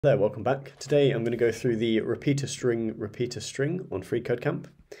Hello, welcome back. Today I'm going to go through the repeater string on freeCodeCamp.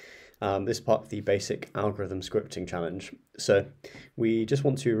 This is part of the basic algorithm scripting challenge. So we just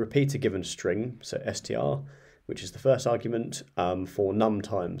want to repeat a given string, so str, which is the first argument, for num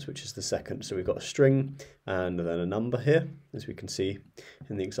times, which is the second. So we've got a string and then a number here, as we can see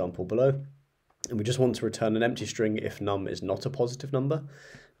in the example below. And we just want to return an empty string if num is not a positive number.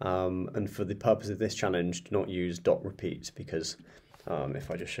 And for the purpose of this challenge, do not use .repeat because if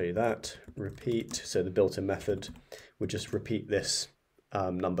I just show you that, repeat, so the built-in method would just repeat this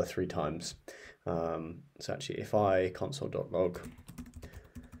number 3 times. So actually, if I console.log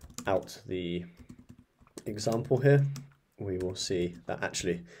out the example here, we will see that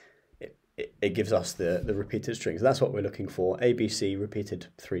actually it gives us the repeated string. So that's what we're looking for, ABC repeated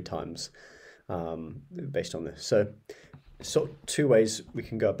 3 times based on this. So sort of 2 ways we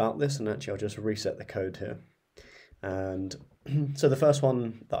can go about this, and actually I'll just reset the code here. And so the first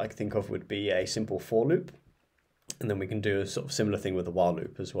one that I think of would be a simple for loop, and then we can do a sort of similar thing with a while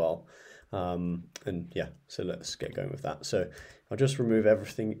loop as well. And yeah, so let's get going with that. So I'll just remove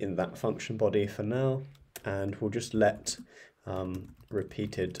everything in that function body for now, and we'll just let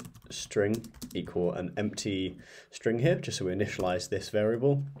repeated string equal an empty string here, just so we initialize this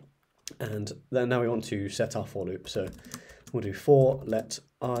variable. And then now we want to set our for loop. So we'll do for let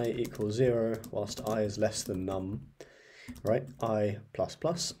I equals 0 whilst I is less than num, right? I plus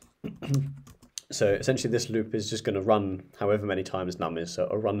plus. So essentially this loop is just going to run however many times num is, so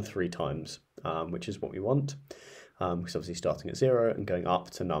it'll run 3 times, which is what we want, because obviously starting at 0 and going up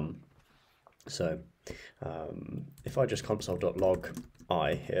to num. So if I just console.log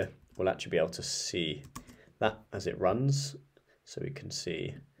I here, we'll actually be able to see that as it runs. So we can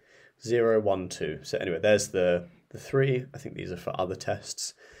see 0, 1, 2. So anyway, there's the 3. I think these are for other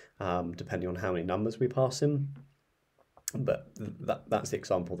tests, depending on how many numbers we pass in. But that's the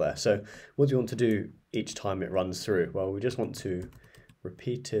example there. So what do you want to do each time it runs through? Well, we just want to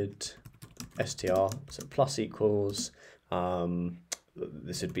repeated str, so plus equals,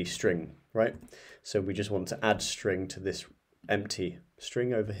 this would be string, right? So we just want to add string to this empty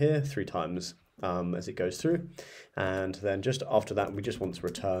string over here 3 times as it goes through. And then just after that, we just want to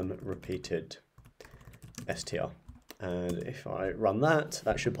return repeated str. And if I run that,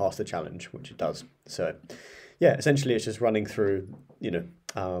 that should pass the challenge, which it does. So yeah, essentially it's just running through,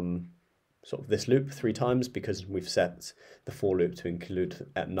 sort of this loop 3 times because we've set the for loop to include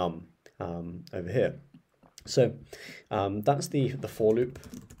at num over here. So that's the for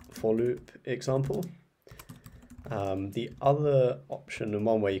loop example. The other option, and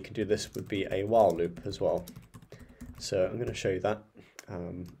one way you can do this, would be a while loop as well. So I'm going to show you that.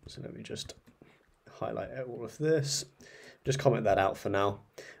 So let me just highlight all of this, just comment that out for now.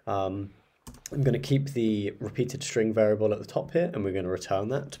 I'm going to keep the repeated string variable at the top here, and we're going to return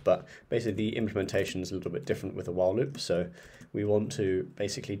that, but basically the implementation is a little bit different with a while loop. So we want to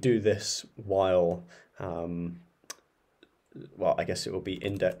basically do this while, well, I guess it will be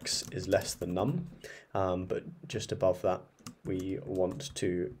index is less than num, but just above that we want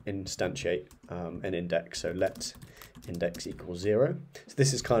to instantiate an index, so let index equals 0. So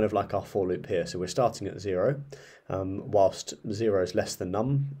this is kind of like our for loop here, so we're starting at 0, whilst 0 is less than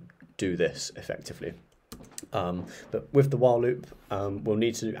num, do this effectively. But with the while loop, we'll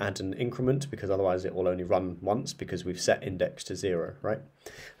need to add an increment because otherwise it will only run once because we've set index to 0, right?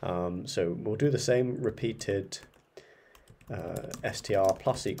 So we'll do the same, repeated str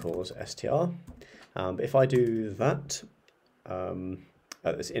plus equals str. But if I do that,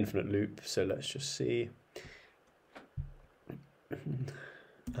 this infinite loop, so let's just see,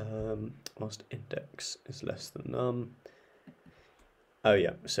 whilst index is less than num. Oh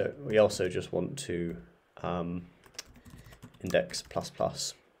yeah, so we also just want to index plus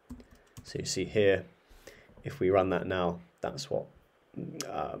plus. So you see here, if we run that now, that's what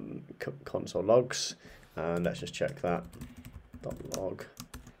console logs, and let's just check that. .log,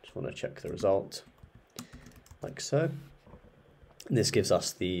 just want to check the result, like so. And this gives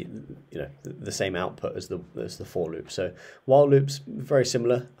us the the same output as the for loop. So while loops very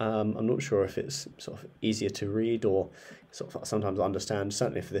similar. I'm not sure if it's sort of easier to read or sort of sometimes understand.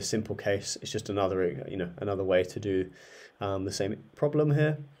 Certainly for this simple case, it's just another another way to do the same problem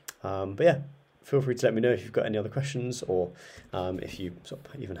here. But yeah, feel free to let me know if you've got any other questions, or if you sort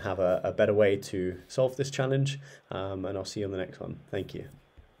of even have a better way to solve this challenge. And I'll see you on the next one. Thank you.